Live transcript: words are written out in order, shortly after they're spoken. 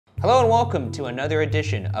Hello and welcome to another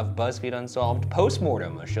edition of BuzzFeed Unsolved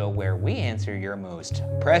Postmortem, a show where we answer your most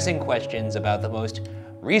pressing questions about the most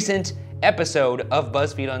recent episode of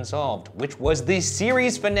BuzzFeed Unsolved, which was the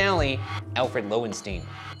series finale, Alfred Lowenstein.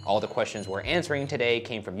 All the questions we're answering today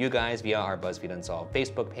came from you guys via our BuzzFeed Unsolved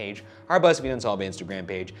Facebook page, our BuzzFeed Unsolved Instagram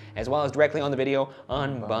page, as well as directly on the video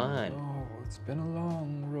on Bun. Oh, it's been a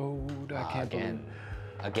long road. I can't believe it.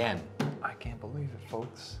 Again. I can't believe it,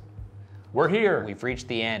 folks. We're here. We've reached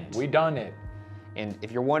the end. We done it. And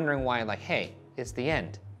if you're wondering why, like, hey, it's the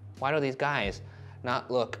end. Why do these guys not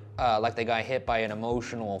look like they got hit by an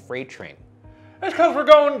emotional freight train? It's because we're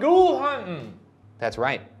going ghoul hunting. That's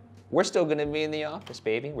right. We're still gonna be in the office,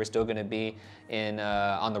 baby. We're still gonna be in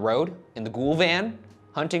on the road, in the ghoul van,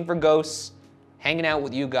 hunting for ghosts, hanging out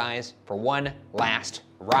with you guys for one last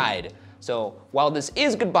ride. So while this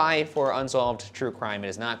is goodbye for Unsolved True Crime, it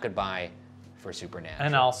is not goodbye for Supernatural.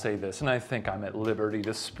 And I'll say this, and I think I'm at liberty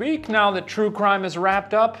to speak now that True Crime is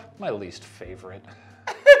wrapped up. My least favorite.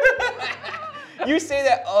 You say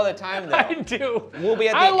that all the time, though. I do. We'll be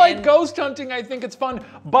at the I like end. ghost hunting. I think it's fun.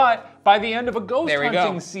 But by the end of a ghost There we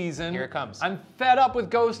hunting go. season, Here it comes. I'm fed up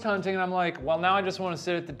with ghost hunting, and I'm like, well, now I just want to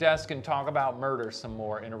sit at the desk and talk about murder some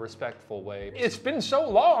more in a respectful way. It's been so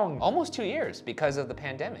long. Almost 2 years because of the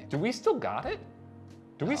pandemic. Do we still got it?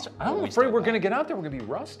 Do we? I'm we afraid still we're got gonna get out there. We're gonna be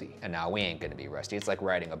rusty. And now we ain't gonna be rusty. It's like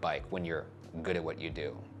riding a bike when you're good at what you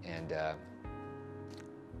do. And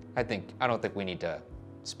I don't think we need to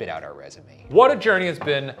spit out our resume. What a journey it's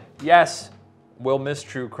been. Yes, we'll miss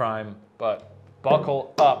True Crime, but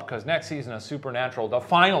buckle up, because next season of Supernatural, the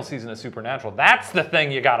final season of Supernatural, that's the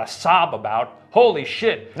thing you gotta sob about. Holy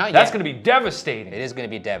shit, Not that's yet. gonna be devastating. It is gonna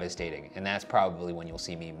be devastating, and that's probably when you'll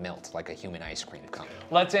see me melt like a human ice cream cone.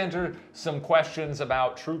 Let's answer some questions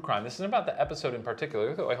about True Crime. This isn't about the episode in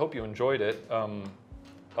particular, though I hope you enjoyed it.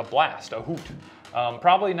 A blast, a hoot.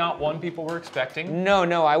 Probably not one people were expecting.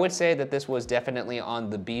 No, I would say that this was definitely on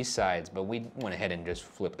the B-sides, but we went ahead and just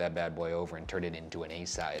flipped that bad boy over and turned it into an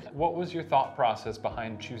A-side. What was your thought process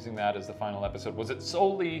behind choosing that as the final episode? Was it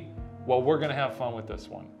solely, well, we're gonna have fun with this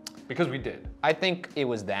one? Because we did. I think it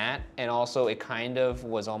was that, and also it kind of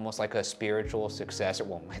was almost like a spiritual successor.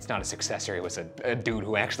 Well, it's not a successor, it was a dude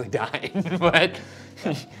who actually died, but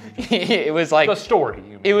it was like... The story, you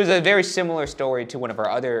mean. It was a very similar story to one of our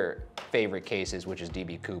other favorite cases, which is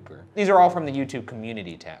D.B. Cooper. These are all from the YouTube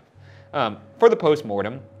community tab. For the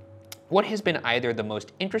postmortem, what has been either the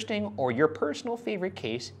most interesting or your personal favorite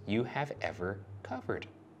case you have ever covered?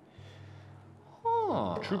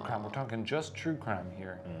 True crime, we're talking just true crime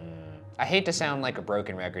here. I hate to sound like a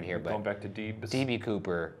broken record here, Going but back to Deebs. D.B.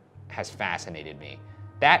 Cooper has fascinated me.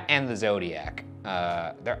 That and the Zodiac.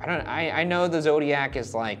 I know the Zodiac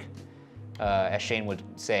is like, as Shane would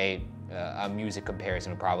say, a music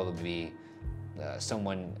comparison would probably be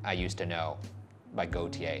Someone I Used to Know by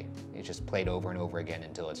Gautier. It's just played over and over again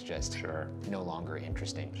until it's just no longer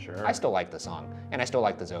interesting. Sure. I still like the song, and I still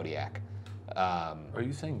like the Zodiac. Are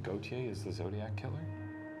you saying Gautier is the Zodiac killer?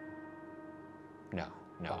 No,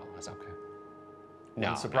 Oh, that's okay. no.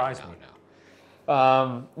 Wouldn't surprise me.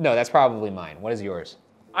 No, that's probably mine. What is yours?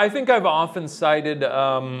 I think I've often cited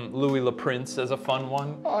Louis Le Prince as a fun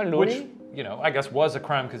one. Oh, Louis. Which, you know, I guess was a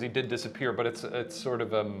crime because he did disappear, but it's sort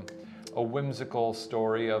of a whimsical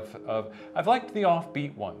story of I've liked the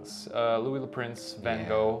offbeat ones. Louis Le Prince, Van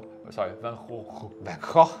Gogh.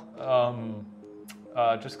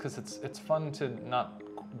 Just because it's fun to not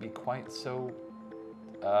be quite so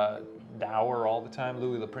dour all the time.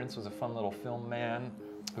 Louis Le Prince was a fun little film man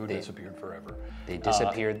who disappeared forever. They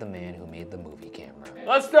disappeared the man who made the movie camera.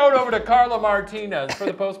 Let's throw it over to Carla Martinez for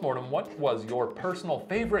the postmortem. What was your personal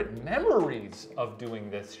favorite memories of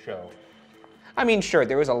doing this show? I mean, sure,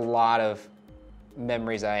 there was a lot of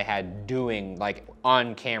memories I had doing, like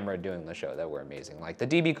on camera doing the show that were amazing. Like the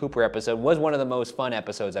D.B. Cooper episode was one of the most fun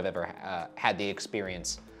episodes I've ever had the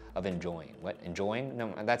experience of enjoying. What, enjoying?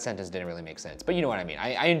 No, that sentence didn't really make sense, but you know what I mean.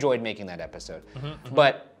 I enjoyed making that episode.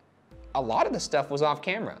 But a lot of the stuff was off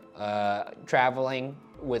camera. Traveling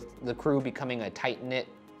with the crew, becoming a tight-knit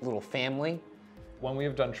little family. When we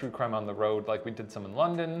have done true crime on the road, like we did some in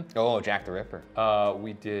London. Oh, Jack the Ripper.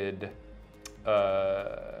 We did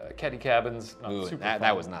Caddy Cabins. Ooh, Super that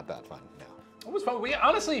fun. was not that fun, no. It was fun.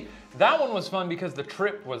 Honestly, that one was fun because the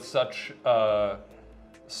trip was such,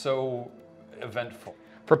 so eventful.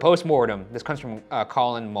 For postmortem, this comes from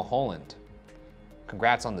Colin Mulholland.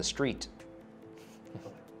 Congrats on the street.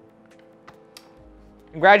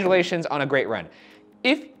 Congratulations on a great run.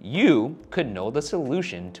 If you could know the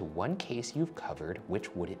solution to one case you've covered,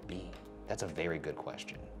 which would it be? That's a very good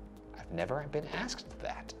question. I've never been asked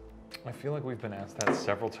that. I feel like we've been asked that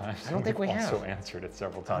several times. I don't think we have. Also answered it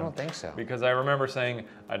several times. I don't think so. Because I remember saying,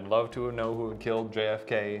 I'd love to know who killed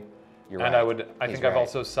JFK. You're and right. I think I've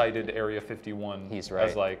also cited Area 51 He's right.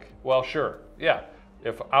 as like, well, sure, yeah.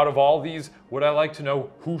 If out of all these, would I like to know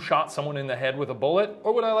who shot someone in the head with a bullet,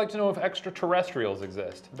 or would I like to know if extraterrestrials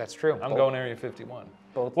exist? That's true. I'm going Area 51.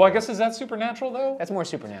 Both. Well, I guess, is that supernatural though? That's more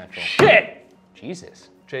supernatural. Shit! Jesus.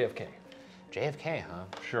 JFK. JFK, huh?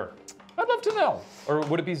 Sure. I'd love to know. Or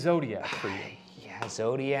would it be Zodiac for you? Yeah,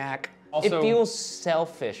 Zodiac. Also- it feels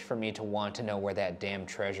selfish for me to want to know where that damn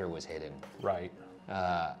treasure was hidden. Right.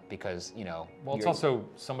 Because, you know. Well, it's also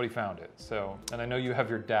somebody found it, so, and I know you have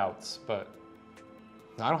your doubts, but.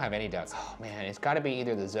 No, I don't have any doubts. Oh man, it's gotta be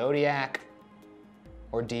either the Zodiac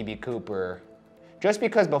or DB Cooper. Just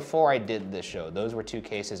because before I did this show, those were two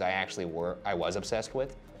cases I was obsessed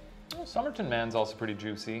with. Well, Somerton Man's also pretty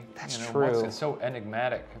juicy. That's true. true. It's so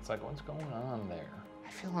enigmatic. It's like, what's going on there? I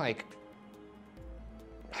feel like,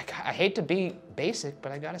 I hate to be basic,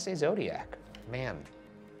 but I gotta say Zodiac. Man.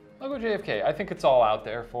 I'll go JFK. I think it's all out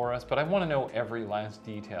there for us, but I want to know every last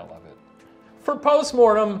detail of it. For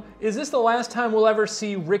postmortem, is this the last time we'll ever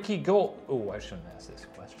see Ricky Gold? Oh, I shouldn't ask this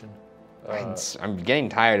question. I'm getting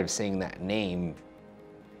tired of saying that name,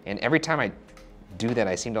 and every time I do that,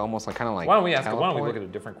 I seem to almost like kind of like. Why don't we look at a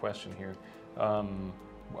different question here?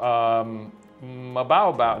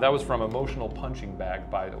 Mabao, that was from Emotional Punching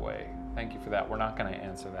Bag, by the way. Thank you for that. We're not going to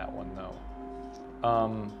answer that one though.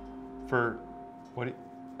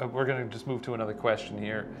 We're going to just move to another question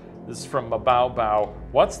here. This is from Mabao.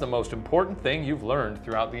 What's the most important thing you've learned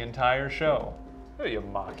throughout the entire show? Are you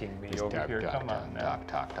mocking me over here? Come on now.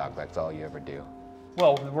 Talk. That's all you ever do.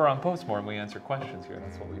 Well, we're on postmortem. We answer questions here.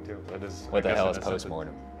 That's what we do. That is. What the hell is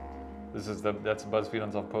postmortem? That's BuzzFeed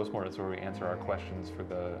Unsolved Postmortem. That's where we answer our questions for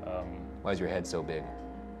the. Why is your head so big?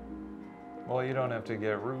 Well, you don't have to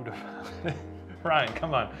get rude about it. Ryan,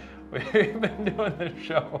 come on. We've been doing this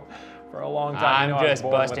show for a long time. I'm just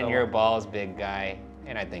busting your balls, big guy.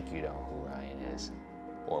 And I think you know who Ryan is.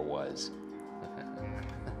 Or was.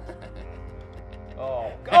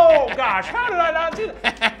 Oh gosh, how did I not do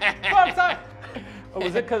that? Oh,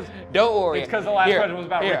 was it because? Don't worry. It's because the last question was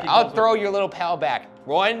about Ricky. I'll throw your little pal back.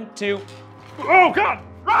 1, 2. Oh God,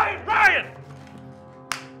 Ryan!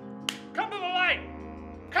 Come to the light!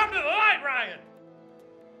 Come to the light, Ryan!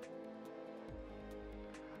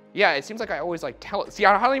 Yeah, it seems like I always like tell it. See,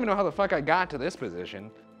 I don't even know how the fuck I got to this position.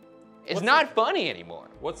 It's not funny anymore.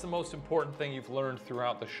 What's the most important thing you've learned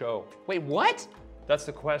throughout the show? Wait, what? That's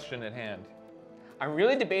the question at hand. I'm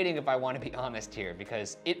really debating if I want to be honest here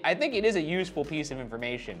because I think it is a useful piece of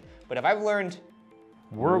information. But if I've learned...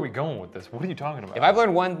 Where are we going with this? What are you talking about? If I've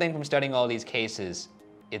learned one thing from studying all these cases,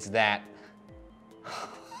 it's that...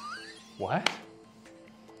 What?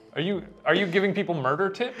 Are you giving people murder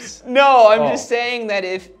tips? No, I'm just saying that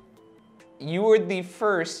if you were the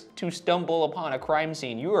first to stumble upon a crime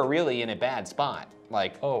scene, you are really in a bad spot.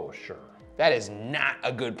 Like, oh, sure. That is not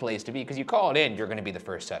a good place to be because you call it in, you're going to be the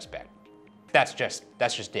first suspect. That's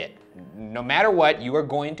just it. No matter what, you are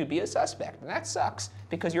going to be a suspect. And that sucks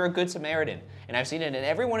because you're a good Samaritan. And I've seen it in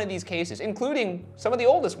every one of these cases, including some of the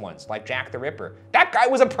oldest ones, like Jack the Ripper. That guy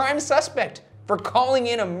was a prime suspect for calling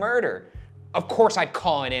in a murder. Of course I'd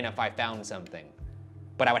call it in if I found something.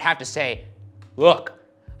 But I would have to say, look,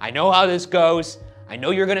 I know how this goes. I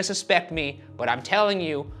know you're gonna suspect me, but I'm telling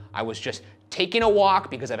you, I was just taking a walk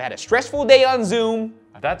because I've had a stressful day on Zoom.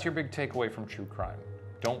 That's your big takeaway from true crime.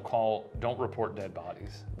 Don't report dead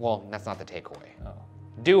bodies. Well, that's not the takeaway. Oh.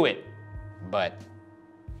 Do it, but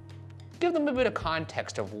give them a bit of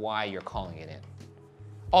context of why you're calling it in.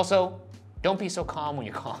 Also, don't be so calm when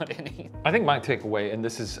you call it in. I think my takeaway, and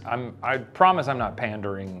this is, I promise I'm not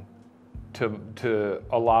pandering to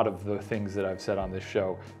a lot of the things that I've said on this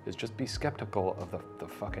show, is just be skeptical of the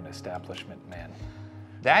fucking establishment, man.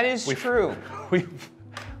 That is true. We've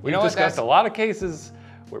discussed a lot of cases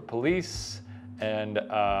where police and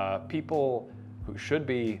people who should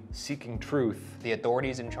be seeking truth, the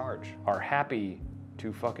authorities in charge, are happy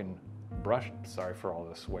to fucking brush. Sorry for all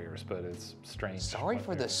the swears, but it's strange. Sorry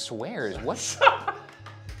for the swears. What?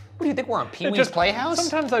 What do you think we're on Pee-wee's Playhouse?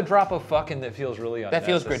 Sometimes I drop a fucking that feels really unnecessary. That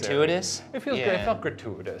feels gratuitous? It feels it felt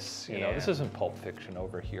gratuitous. You know, this isn't Pulp Fiction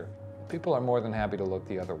over here. People are more than happy to look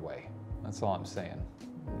the other way. That's all I'm saying.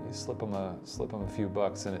 You slip them a few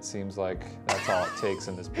bucks, and it seems like that's all it takes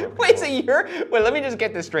in this book. Wait, so let me just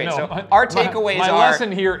get this straight. No, so our takeaways my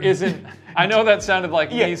lesson here isn't. I know that sounded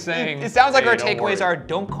like me saying. It sounds like our takeaways are: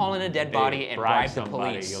 don't call in a dead body and bribe the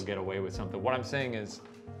police. You'll get away with something. What I'm saying is,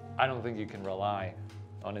 I don't think you can rely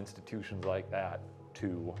on institutions like that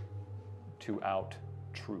to out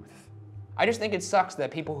truth. I just think it sucks that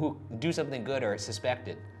people who do something good are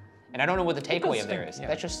suspected. And I don't know what the takeaway of there is. Yeah.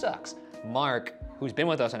 That just sucks. Mark, who's been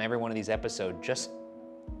with us on every one of these episodes, just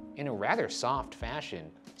in a rather soft fashion,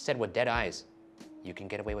 said with dead eyes, you can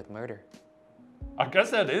get away with murder. I guess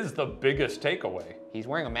that is the biggest takeaway. He's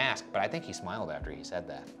wearing a mask, but I think he smiled after he said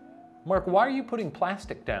that. Mark, why are you putting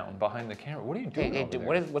plastic down behind the camera? What are you doing over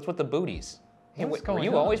there? What's with the booties? Hey, were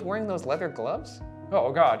you always wearing those leather gloves?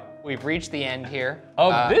 Oh, God. We've reached the end here.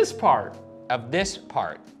 Of this part. Of this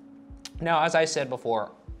part. Now, as I said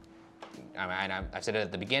before, I've said it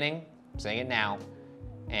at the beginning, I'm saying it now,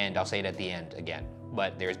 and I'll say it at the end again.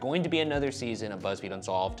 But there's going to be another season of BuzzFeed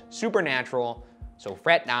Unsolved, Supernatural, so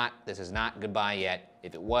fret not, this is not goodbye yet.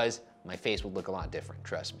 If it was, my face would look a lot different,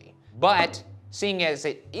 trust me. But, seeing as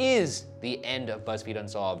it is the end of BuzzFeed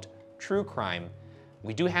Unsolved True Crime,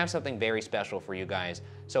 we do have something very special for you guys.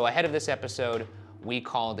 So ahead of this episode, we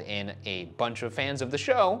called in a bunch of fans of the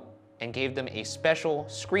show and gave them a special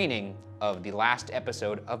screening of the last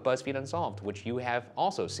episode of BuzzFeed Unsolved, which you have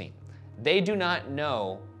also seen. They do not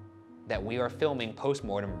know that we are filming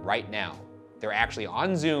postmortem right now. They're actually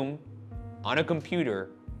on Zoom, on a computer,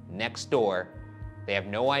 next door. They have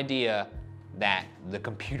no idea that the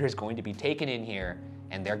computer is going to be taken in here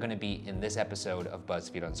and they're gonna be in this episode of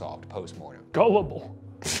BuzzFeed Unsolved postmortem. Gullible.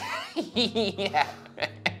 Yeah.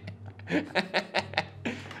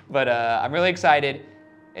 But I'm really excited.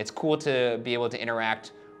 It's cool to be able to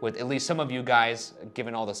interact with at least some of you guys,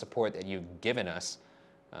 given all the support that you've given us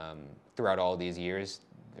throughout all these years.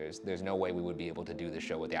 There's no way we would be able to do the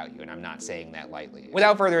show without you, and I'm not saying that lightly.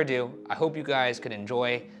 Without further ado, I hope you guys can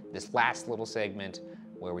enjoy this last little segment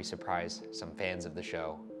where we surprise some fans of the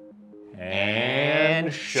show. And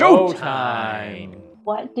showtime!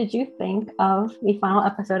 What did you think of the final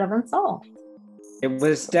episode of Unsolved? It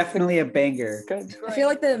was definitely a banger. Good. I feel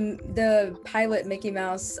like the pilot Mickey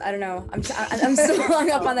Mouse, I don't know, I'm still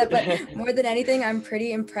hung up on that, but more than anything, I'm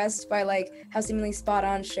pretty impressed by like how seemingly spot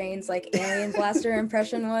on Shane's like alien blaster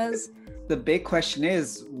impression was. The big question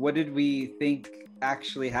is, what did we think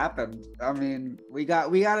actually happened? I mean, we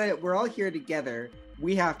got it. We're all here together.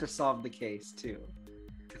 We have to solve the case too.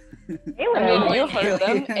 I mean, you heard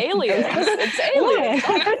them. Aliens. It's aliens.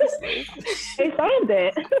 They solved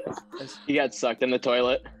it. He got sucked in the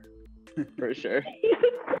toilet, for sure.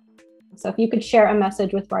 So if you could share a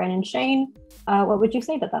message with Brian and Shane, what would you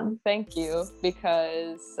say to them? Thank you,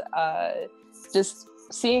 because just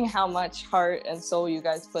seeing how much heart and soul you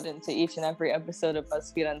guys put into each and every episode of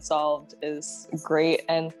BuzzFeed Unsolved is great.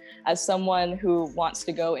 And as someone who wants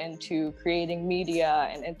to go into creating media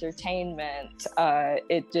and entertainment,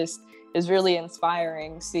 it just is really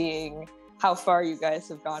inspiring seeing how far you guys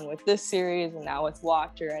have gone with this series and now with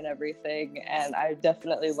Watcher and everything. And I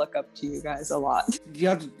definitely look up to you guys a lot.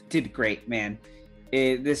 Y'all did great, man.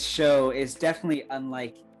 This show is definitely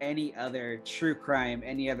unlike any other true crime,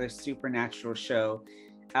 any other supernatural show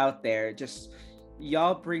out there. Just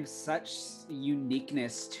y'all bring such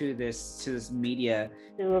uniqueness to this media.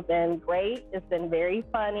 It's been great. It's been very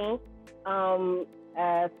funny.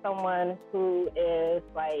 As someone who is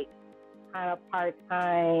like kind of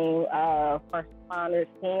part-time first responders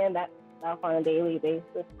can, that stuff on a daily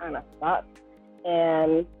basis kind of sucks,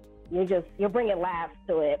 and you're bringing laughs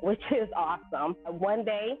to it, which is awesome. One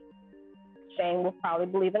day Shane will probably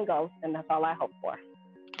believe in ghosts, and that's all I hope for.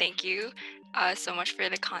 Thank you so much for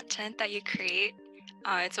the content that you create.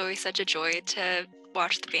 It's always such a joy to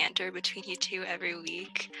watch the banter between you two every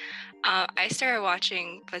week. I started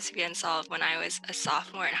watching BuzzFeed Unsolved when I was a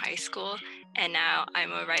sophomore in high school, and now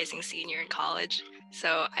I'm a rising senior in college.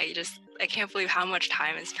 So I can't believe how much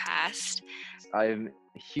time has passed. I'm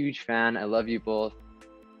a huge fan. I love you both.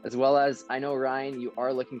 As well as, I know, Ryan, you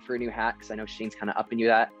are looking for a new hat, because I know Shane's kind of upping you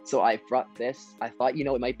that. So I brought this. I thought,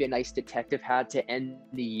 it might be a nice detective hat to end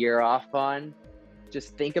the year off on.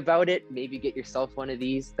 Just think about it. Maybe get yourself one of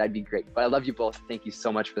these. That'd be great. But I love you both. Thank you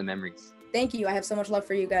so much for the memories. Thank you. I have so much love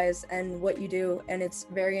for you guys and what you do. And it's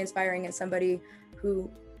very inspiring as somebody who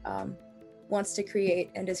wants to create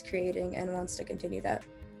and is creating and wants to continue that.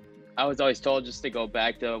 I was always told just to go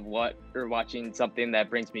back to watching something that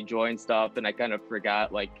brings me joy and stuff, and I kind of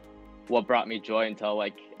forgot what brought me joy until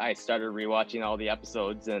I started rewatching all the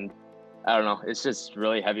episodes, and I don't know, it's just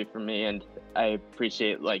really heavy for me, and I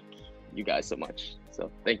appreciate you guys so much. So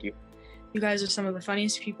thank you. You guys are some of the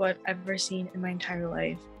funniest people I've ever seen in my entire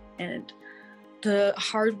life, and the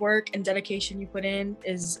hard work and dedication you put in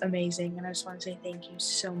is amazing, and I just want to say thank you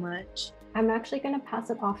so much. I'm actually going to pass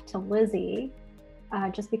it off to Lizzie,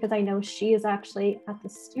 just because I know she is actually at the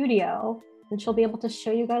studio and she'll be able to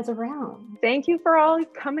show you guys around. Thank you for all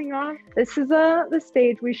coming on. This is the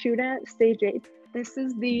stage we shoot at, stage 8. This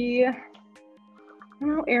is the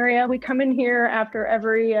area. We come in here after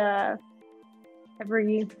every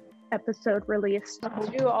episode release.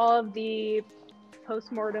 We do all of the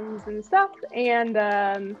postmortems and stuff. And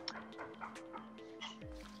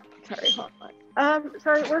sorry, hold on.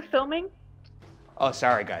 Sorry, we're filming. Oh,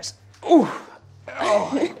 sorry, guys. Ooh.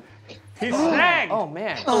 Oh. He's snagged. Oh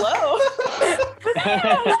man. Hello.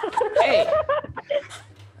 Hey.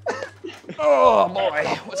 Oh boy,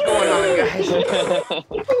 what's going on,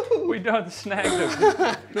 guys? We done snagged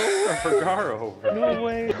a cigar over. No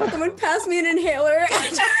way. Someone pass me an inhaler.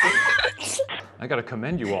 I gotta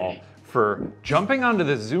commend you all for jumping onto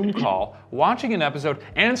this Zoom call, watching an episode,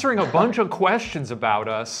 answering a bunch of questions about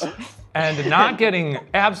us, and not getting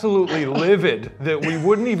absolutely livid that we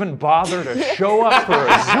wouldn't even bother to show up for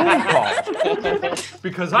a Zoom call.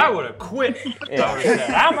 Because I would have quit. Yeah. I would have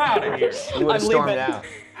said, I'm out of here. You would have I'm stormed leaving. out.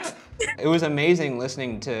 It was amazing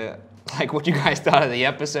listening to like what you guys thought of the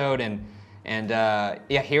episode and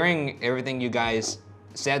yeah, hearing everything you guys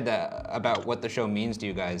said about what the show means to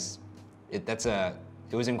you guys. It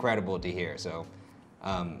was incredible to hear. So,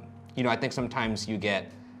 you know, I think sometimes you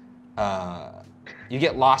get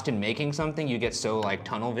lost in making something. You get so like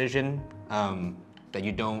tunnel vision that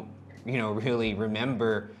you don't, you know, really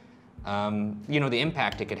remember, you know, the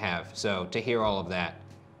impact it could have. So to hear all of that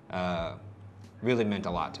really meant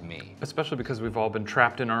a lot to me. Especially because we've all been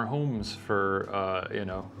trapped in our homes for, you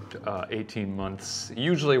know, 18 months.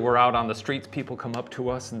 Usually we're out on the streets, people come up to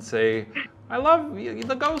us and say, I love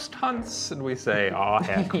the ghost hunts. And we say, oh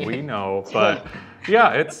heck, we know. But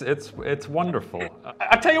yeah, it's wonderful.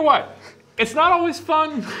 I tell you what, it's not always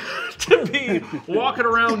fun to be walking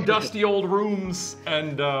around dusty old rooms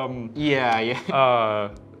and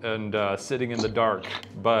sitting in the dark.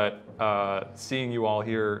 But seeing you all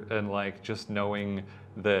here and like just knowing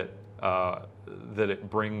that that it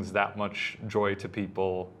brings that much joy to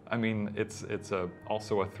people. I mean, it's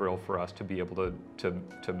also a thrill for us to be able to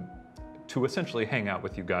essentially hang out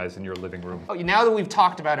with you guys in your living room. Oh, now that we've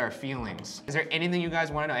talked about our feelings, is there anything you guys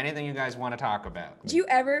want to know? Anything you guys want to talk about? Do you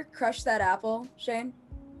ever crush that apple, Shane?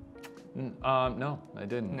 No, I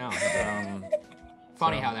didn't. No.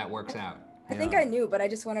 Funny how that works out. I think I knew, but I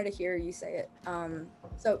just wanted to hear you say it.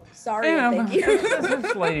 So sorry and thank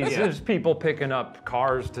you. Ladies, there's people picking up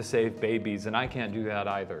cars to save babies, and I can't do that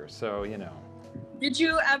either. So, you know. Did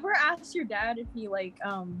you ever ask your dad if he like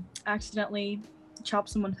accidentally chopped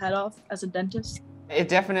someone's head off as a dentist? It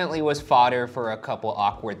definitely was fodder for a couple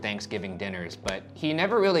awkward Thanksgiving dinners, but he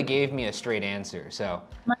never really gave me a straight answer. So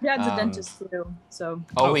my dad's a dentist too, so.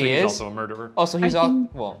 Oh, he is? He's also a murderer. Oh, so he's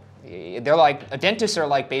well. They're like dentists are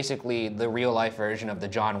like basically the real life version of the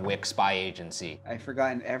John Wick spy agency. I've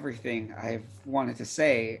forgotten everything I've wanted to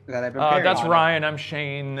say that I've been preparing. That's Ryan. I'm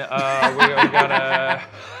Shane. We gotta.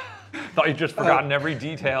 Thought you'd just forgotten every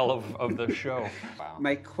detail of the show. Wow.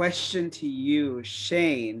 My question to you,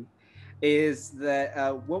 Shane, is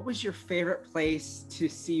that what was your favorite place to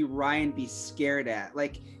see Ryan be scared at?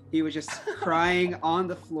 Like he was just crying on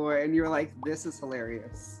the floor, and you were like, "This is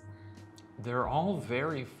hilarious." They're all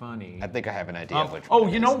very funny. I think I have an idea of which one. Oh,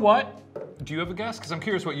 you know what? Do you have a guess? Because I'm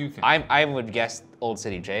curious what you think. I would guess Old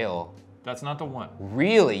City Jail. That's not the one.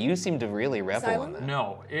 Really? You seem to really revel in that.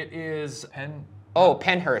 No, it is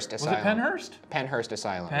Penhurst Asylum. Was it Penhurst? Penhurst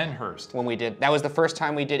Asylum. Penhurst. When we did, that was the first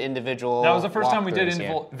time we did individual. That was the first time we did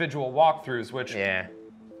walkthroughs, individual walkthroughs, which yeah.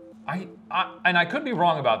 I could be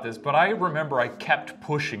wrong about this, but I remember I kept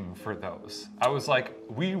pushing for those. I was like,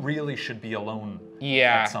 we really should be alone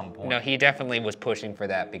at some point. No, he definitely was pushing for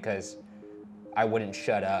that because I wouldn't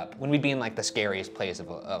shut up. When we'd be in like the scariest place of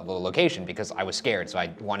a location because I was scared, so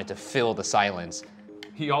I wanted to fill the silence.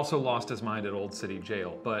 He also lost his mind at Old City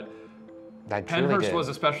Jail, but Penhurst was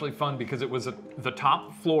especially fun because it was the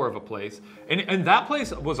top floor of a place. And that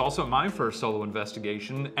place was also my first solo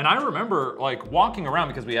investigation. And I remember like walking around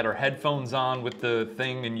because we had our headphones on with the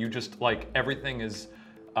thing and you just like, everything is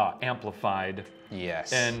amplified.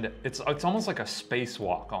 Yes. And it's almost like a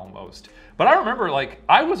spacewalk almost. But I remember like,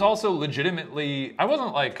 I was also legitimately, I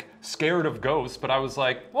wasn't like scared of ghosts, but I was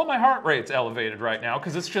like, well, my heart rate's elevated right now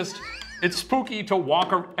because it's just, it's spooky to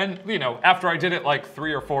walk around, and you know, after I did it like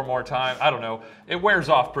 3 or 4 more times, I don't know, it wears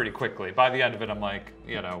off pretty quickly. By the end of it, I'm like,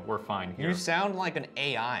 you know, we're fine here. You sound like an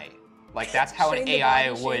AI. Like that's how Shane an the AI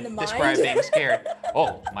body, would Shane the describe mind. being scared.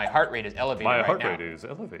 Oh, my heart rate is elevated right now. My heart rate is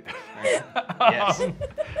elevated. Yes.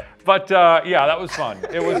 But yeah, that was fun.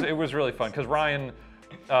 It was really fun because Ryan,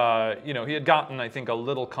 you know, he had gotten, I think, a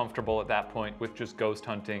little comfortable at that point with just ghost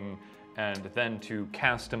hunting, and then to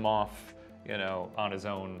cast him off, you know, on his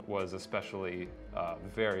own was especially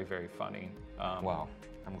very, very funny. Wow.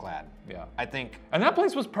 I'm glad. Yeah. I think. And that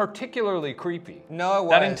place was particularly creepy. No, it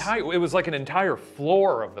was. It was like an entire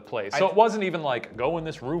floor of the place. So it wasn't even like, go in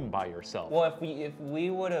this room by yourself. Well, if we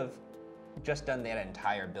would have just done that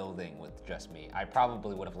entire building with just me, I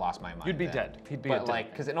probably would have lost my mind. You'd be then. dead. He'd be But dead.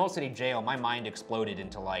 like, because in Old City Jail, my mind exploded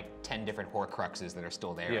into like 10 different Horcruxes that are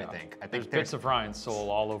still there. Yeah. I think There's bits of Ryan's soul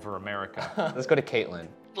all over America. Let's go to Caitlin.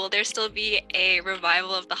 Will there still be a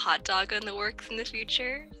revival of the hot dog in the works in the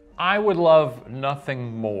future? I would love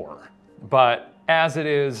nothing more, but as it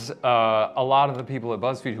is, a lot of the people at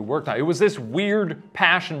BuzzFeed who worked on it, it was this weird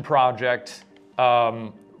passion project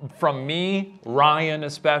from me, Ryan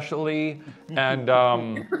especially, and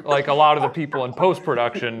like a lot of the people in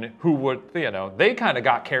post-production who would, they kind of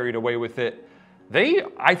got carried away with it. They,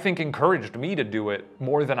 I think, encouraged me to do it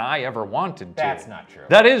more than I ever wanted to. That's not true.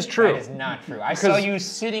 That is true. That is not true. I saw you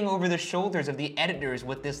sitting over the shoulders of the editors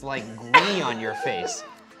with this like glee on your face,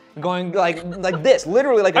 going like this,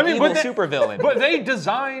 literally like an evil supervillain. But they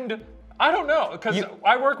designed. I don't know, because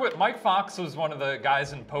I work with Mike Fox, was one of the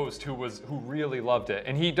guys in post who really loved it,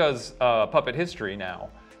 and he does Puppet History now,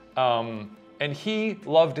 and he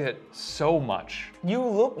loved it so much.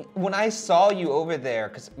 When I saw you over there,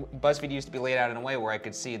 because BuzzFeed used to be laid out in a way where I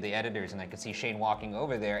could see the editors and I could see Shane walking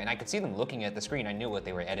over there, and I could see them looking at the screen. I knew what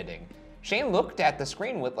they were editing. Shane looked at the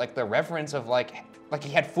screen with like the reference of like he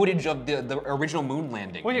had footage of the original moon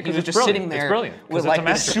landing. Well, yeah, he was just sitting there with like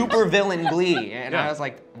the super villain glee, and I was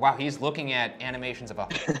like, wow, he's looking at animations of a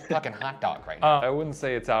fucking hot dog right now. I wouldn't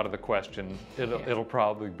say it's out of the question. It'll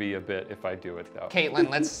probably be a bit if I do it though. Caitlin,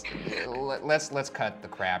 let's cut the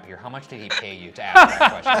crap here. How much did he pay you to ask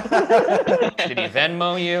that question? Did he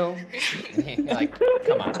Venmo you? Like,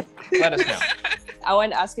 come on, let us know. I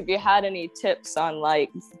wanted to ask if you had any tips on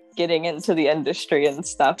like getting into the industry and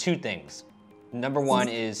stuff. 2 things. Number 1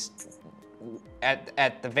 is,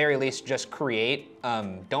 at the very least, just create.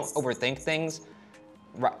 Don't overthink things.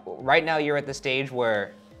 Right now, you're at the stage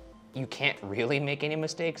where you can't really make any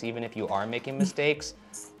mistakes, even if you are making mistakes.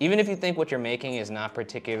 Even if you think what you're making is not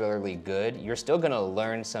particularly good, you're still gonna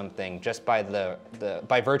learn something just by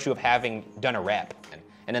by virtue of having done a rep.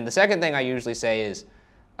 And then the second thing I usually say is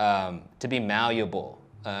to be malleable.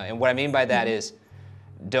 And what I mean by that is,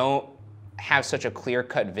 don't have such a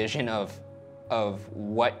clear-cut vision of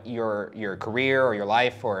what your career or your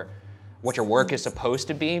life or what your work is supposed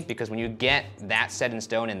to be, because when you get that set in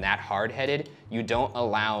stone and that hard-headed, you don't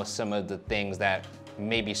allow some of the things that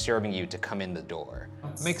may be serving you to come in the door.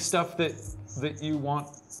 Make stuff that you want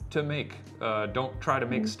to make. Don't try to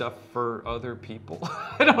make stuff for other people.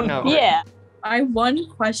 I don't know. Yeah. One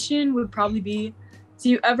question would probably be,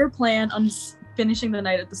 do you ever plan on finishing the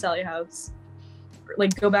night at the Sally house?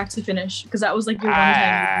 Like go back to finish? Because that was like your one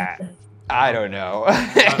time. I don't know.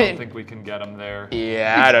 I don't think we can get them there.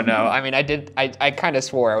 Yeah, I don't know. I mean, I kind of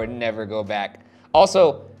swore I would never go back.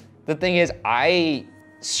 Also, the thing is, I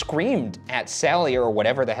screamed at Sally or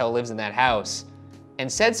whatever the hell lives in that house and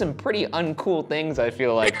said some pretty uncool things, I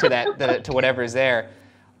feel like, to to whatever's there.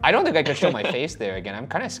 I don't think I could show my face there again. I'm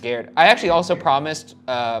kind of scared. I actually also promised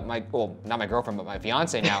not my girlfriend, but my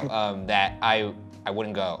fiance now, that I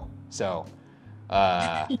wouldn't go. So,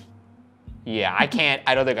 yeah, I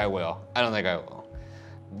don't think I will.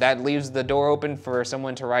 That leaves the door open for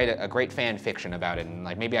someone to write a great fan fiction about it, and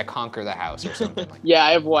like maybe I conquer the house or something like that. Yeah,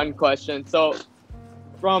 I have one question. So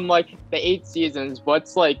from like the 8 seasons,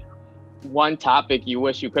 what's like one topic you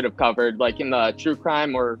wish you could have covered, like in the true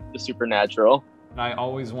crime or the supernatural? I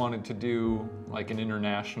always wanted to do like an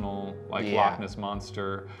international, like Loch Ness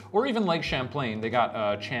Monster, or even Lake Champlain. They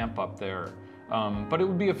got Champ up there. But it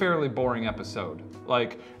would be a fairly boring episode.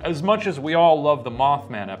 Like, as much as we all love the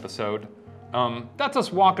Mothman episode, that's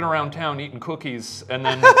us walking around town eating cookies and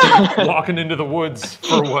then walking into the woods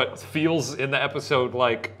for what feels in the episode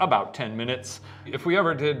like about 10 minutes. If we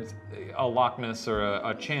ever did a Loch Ness or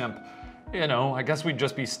a Champ, I guess we'd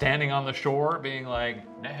just be standing on the shore being like,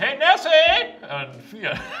 hey, Nessie! And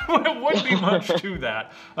yeah, it wouldn't be much to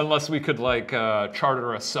that unless we could like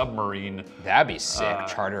charter a submarine. That'd be sick,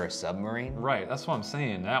 charter a submarine? Right, that's what I'm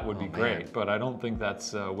saying. That would be great, but I don't think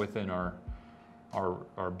that's within our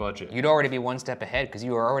budget. You'd already be one step ahead because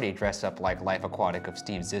you were already dressed up like Life Aquatic of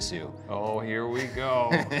Steve Zissou. Oh, here we go.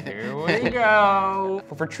 Here we go.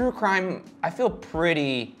 For true crime, I feel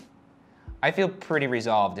pretty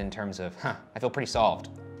resolved in terms of, I feel pretty solved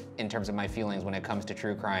in terms of my feelings when it comes to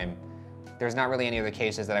true crime. There's not really any other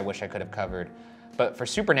cases that I wish I could have covered. But for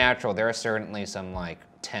supernatural, there are certainly some like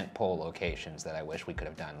tentpole locations that I wish we could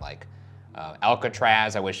have done, like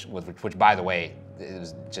Alcatraz, which by the way, it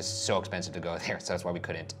was just so expensive to go there, so that's why we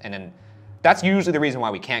couldn't. And then that's usually the reason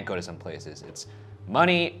why we can't go to some places. It's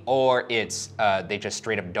money, or it's they just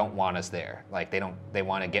straight up don't want us there. Like they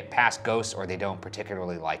want to get past ghosts, or they don't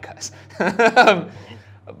particularly like us.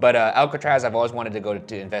 But Alcatraz, I've always wanted to go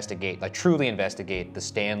to investigate, like truly investigate the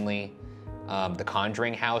Stanley, the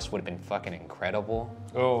Conjuring house would have been fucking incredible.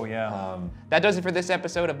 Oh yeah. That does it for this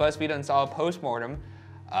episode of BuzzFeed Unsolved Postmortem.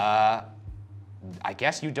 I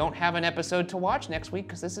guess you don't have an episode to watch next week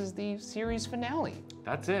because this is the series finale.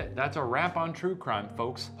 That's it. That's a wrap on true crime,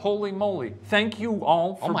 folks. Holy moly. Thank you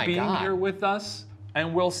all for being here with us.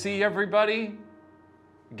 And we'll see everybody.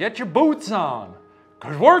 Get your boots on,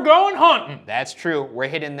 because we're going hunting. That's true. We're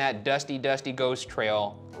hitting that dusty, dusty ghost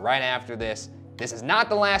trail right after this. This is not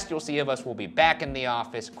the last you'll see of us. We'll be back in the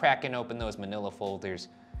office, cracking open those manila folders.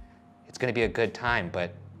 It's gonna be a good time,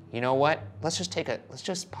 but you know what? Let's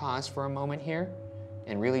just pause for a moment here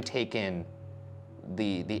and really take in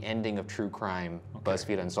the ending of true crime,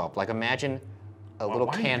 BuzzFeed Unsolved. Like imagine a little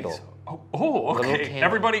candle. Okay.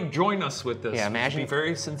 Everybody join us with this. Yeah, imagine, be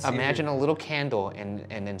very sincere. Imagine a little candle and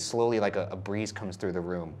then slowly like a breeze comes through the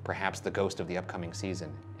room, perhaps the ghost of the upcoming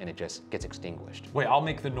season, and it just gets extinguished. Wait, I'll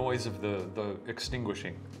make the noise of the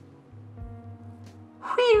extinguishing.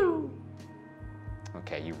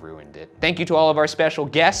 Okay, you ruined it. Thank you to all of our special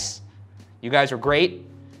guests. You guys were great,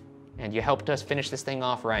 and you helped us finish this thing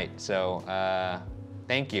off right. So,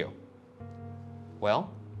 thank you. Well,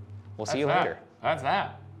 we'll see you later. That's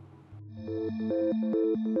that.